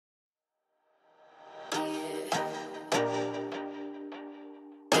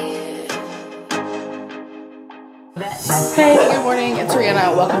Hey, good morning, it's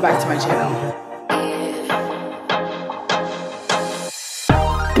Rhianna. Welcome back to my channel.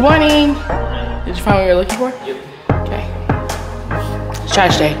 Good morning. Did you find what you were looking for? Yep. Okay. It's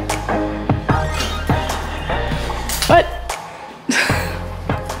trash day. But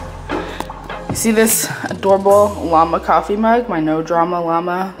you see this adorable llama coffee mug, my no drama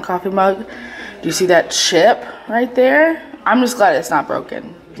llama coffee mug? Do you see that chip right there? I'm just glad it's not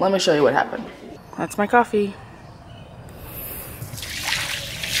broken. Let me show you what happened. That's my coffee.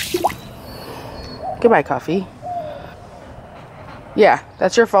 Goodbye, coffee. Yeah,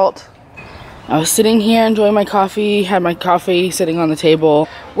 that's your fault. I was sitting here enjoying my coffee, had my coffee sitting on the table.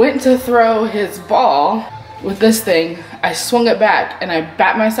 Went to throw his ball with this thing. I swung it back and I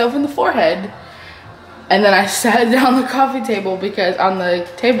bat myself in the forehead. And then I sat down on the coffee table on the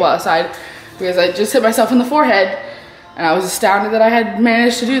table outside because I just hit myself in the forehead. And I was astounded that I had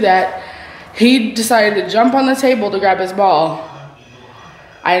managed to do that. He decided to jump on the table to grab his ball.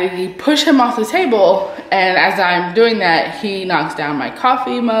 I push him off the table, and as I'm doing that, he knocks down my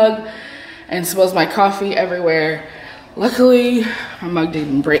coffee mug and spills my coffee everywhere. Luckily, my mug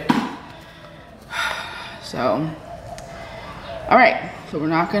didn't break. So, all right, so we're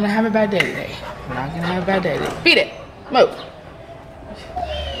not gonna have a bad day today. We're not gonna have a bad day today. Beat it, move.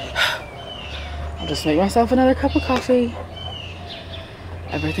 I'll just make myself another cup of coffee.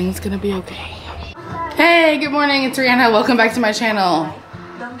 Everything's gonna be okay. Hey, good morning, it's Rhianna. Welcome back to my channel.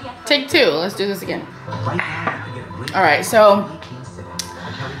 Take two, let's do this again. All right, so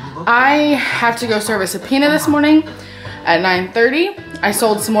I have to go serve a subpoena this morning at 9:30. I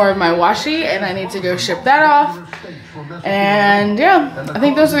sold some more of my washi and I need to go ship that off. And yeah, I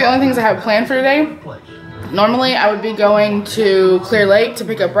think those are the only things I have planned for today. Normally I would be going to Clear Lake to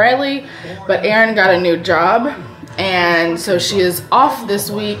pick up Riley, but Erin got a new job and so she is off this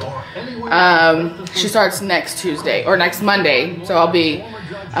week. She starts next Tuesday or next Monday, so I'll be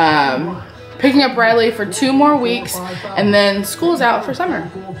picking up Riley for 2 more weeks and then school's out for summer.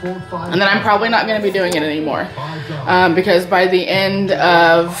 And then I'm probably not going to be doing it anymore because by the end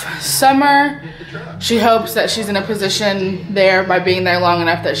of summer, she hopes that she's in a position there by being there long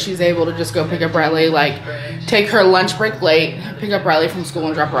enough that she's able to just go pick up Riley, like take her lunch break late, pick up Riley from school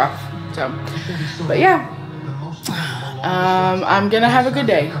and drop her off. So, but yeah, I'm going to have a good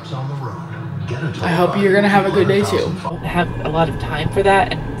day. I hope you're gonna have a good day too. I don't have a lot of time for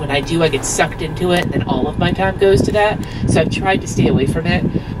that, and when I do, I get sucked into it, and then all of my time goes to that. So I've tried to stay away from it.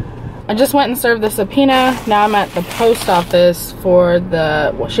 I just went and served the subpoena. Now I'm at the post office for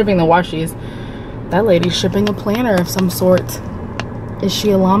shipping the washies. That lady's shipping a planner of some sort. Is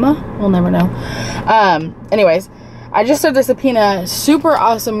she a llama? We'll never know. Anyways, I just served the subpoena. Super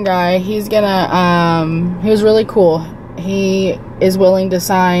awesome guy. He's gonna, he was really cool. He is willing to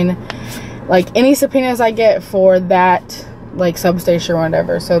sign like any subpoenas I get for that like substation or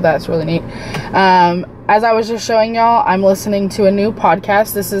whatever, so that's really neat. As I was just showing y'all, I'm listening to a new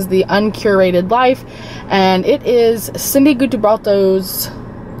podcast. This is the Uncurated Life, and it is Cindy Guentert-baldo's.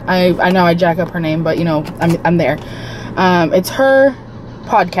 I know I jack up her name, but you know I'm there. It's her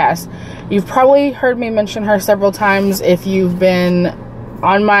podcast. You've probably heard me mention her several times if you've been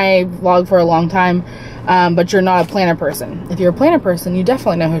on my vlog for a long time. But you're not a planner person. If you're a planner person, you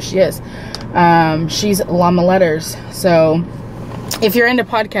definitely know who she is. She's Llama Letters. So if you're into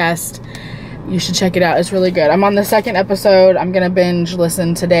podcasts, you should check it out. It's really good. I'm on the 2nd episode. I'm gonna binge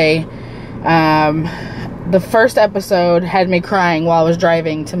listen today. The first episode had me crying while I was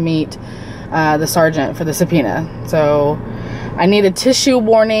driving to meet the sergeant for the subpoena. So I need a tissue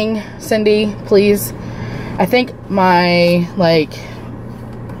warning, Cindy, please. I think my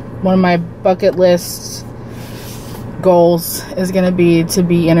one of my bucket list goals is going to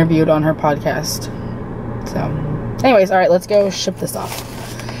be interviewed on her podcast. So, anyways, all right, let's go ship this off.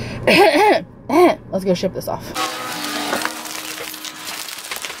 Let's go ship this off.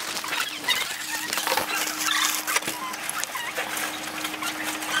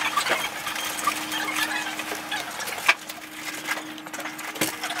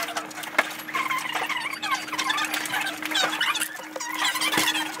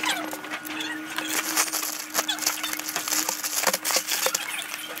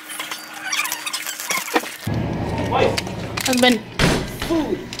 Husband.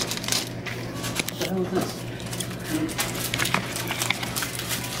 Food. What the hell is this?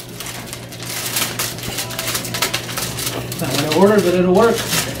 Not what I ordered, but it'll work.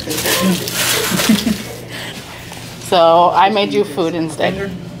 So I made you food instead.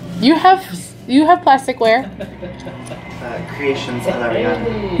 You have plasticware. Creations of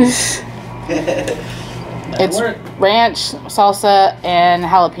Rhianna. It's ranch, salsa, and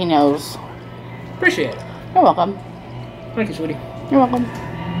jalapenos. Appreciate it. You're welcome. Thank you, sweetie. You're welcome.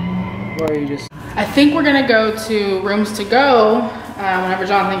 Or are you just... I think we're gonna go to Rooms to Go whenever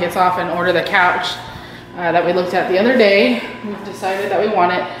Jonathan gets off and order the couch that we looked at the other day. We've decided that we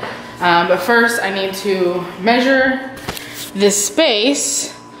want it. But first I need to measure this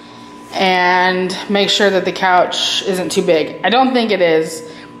space and make sure that the couch isn't too big. I don't think it is.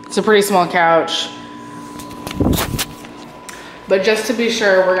 It's a pretty small couch. But just to be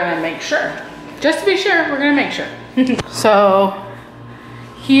sure, we're gonna make sure. Just to be sure, we're gonna make sure. So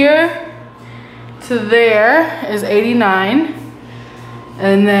here to there is 89.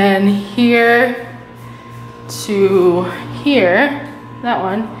 And then here to here, that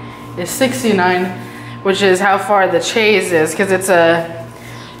one, is 69, which is how far the chaise is, because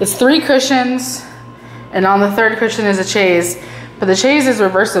it's 3 cushions, and on the 3rd cushion is a chaise, but the chaise is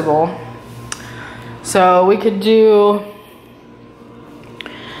reversible. So we could do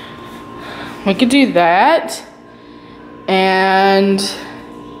that, and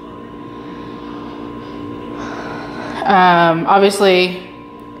obviously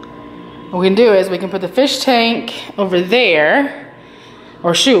what we can do is we can put the fish tank over there.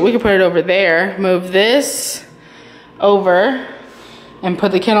 Or shoot, we could put it over there, move this over, and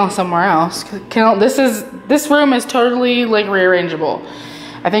put the kennel somewhere else. This room is totally like rearrangeable.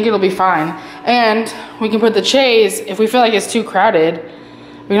 I think it'll be fine. And we can put the chaise, if we feel like it's too crowded,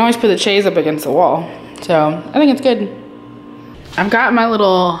 we can always put the chaise up against the wall. So I think it's good. I've got my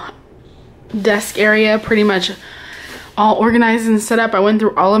little desk area pretty much all organized and set up. I went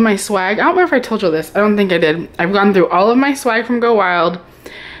through all of my swag. I don't remember if I told you this. I don't think I did. I've gone through all of my swag from Go Wild.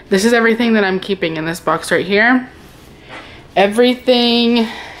 This is everything that I'm keeping in this box right here. Everything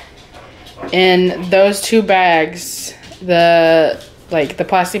in those 2 bags, the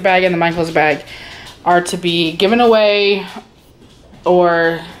plastic bag and the Michael's bag, are to be given away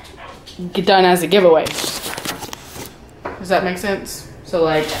or done as a giveaway. Does that make sense? So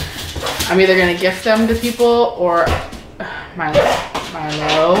like, I'm either gonna gift them to people or Milo.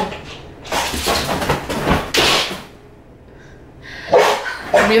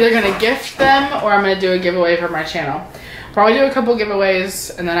 I'm either gonna gift them or I'm gonna do a giveaway for my channel. Probably do a couple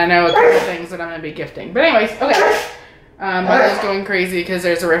giveaways, and then I know a couple things that I'm gonna be gifting. But anyways, okay. Milo's going crazy because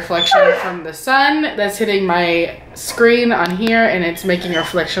there's a reflection from the sun that's hitting my screen on here, and it's making a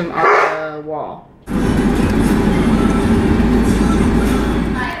reflection on the wall.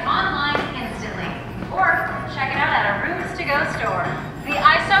 Online instantly, or check it out at a Rooms to Go store. The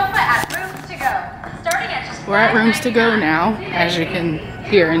iSofa at Rooms to Go, starting at just We're at Rooms to Go now, as you can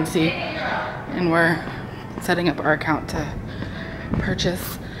hear and see, and we're setting up our account to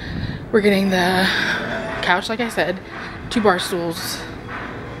purchase. We're getting the couch, like I said, 2 bar stools,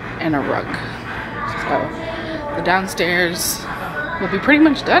 and a rug. So the downstairs will be pretty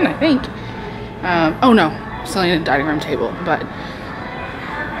much done, I think. Oh no, still need a dining room table, but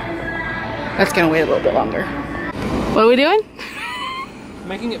that's gonna wait a little bit longer. What are we doing?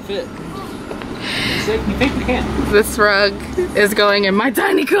 Making it fit. You think we can? This rug is going in my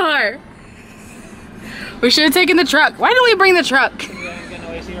tiny car. We should have taken the truck. Why didn't we bring the truck? You ain't got no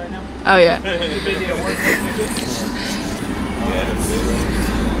AC right now? Oh yeah. Busy at work.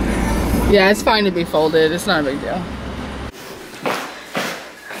 Yeah, it's fine to be folded. It's not a big deal.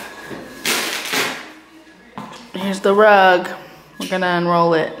 Here's the rug. We're gonna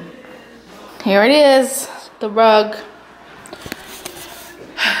unroll it. Here it is, the rug.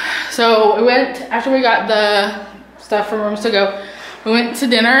 So we went, after we got the stuff from Rooms to Go, we went to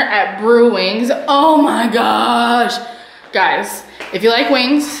dinner at Brew Wings. Oh my gosh. Guys, if you like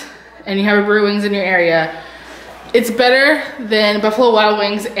wings and you have a Brew Wings in your area, it's better than Buffalo Wild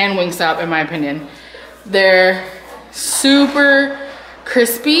Wings and Wingstop, in my opinion. They're super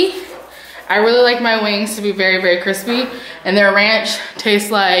crispy. I really like my wings to be very, very crispy. And their ranch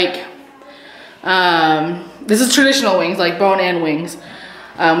tastes like, this is traditional wings, like bone-in wings.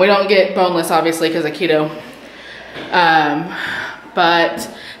 We don't get boneless, obviously, because of keto. But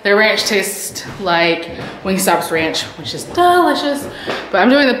their ranch tastes like Wingstop's ranch, which is delicious. But I'm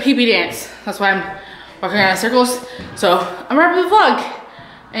doing the pee-pee dance. That's why I'm walking around in circles. So I'm wrapping the vlog,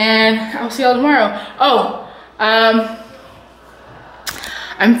 and I'll see y'all tomorrow. Oh,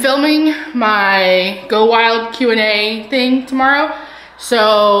 I'm filming my Go Wild Q&A thing tomorrow.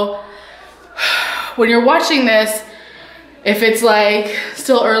 So when you're watching this, if it's like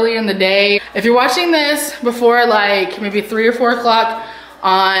still early in the day, if you're watching this before like maybe 3 or 4 o'clock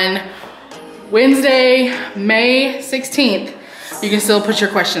on Wednesday, May 16th, you can still put your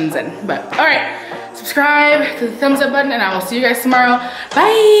questions in. But all right, subscribe, click the thumbs up button, and I will see you guys tomorrow.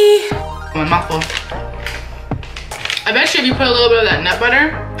 Bye. My mouth full. I bet you if you put a little bit of that nut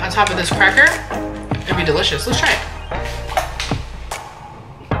butter on top of this cracker, it'd be delicious. Let's try it.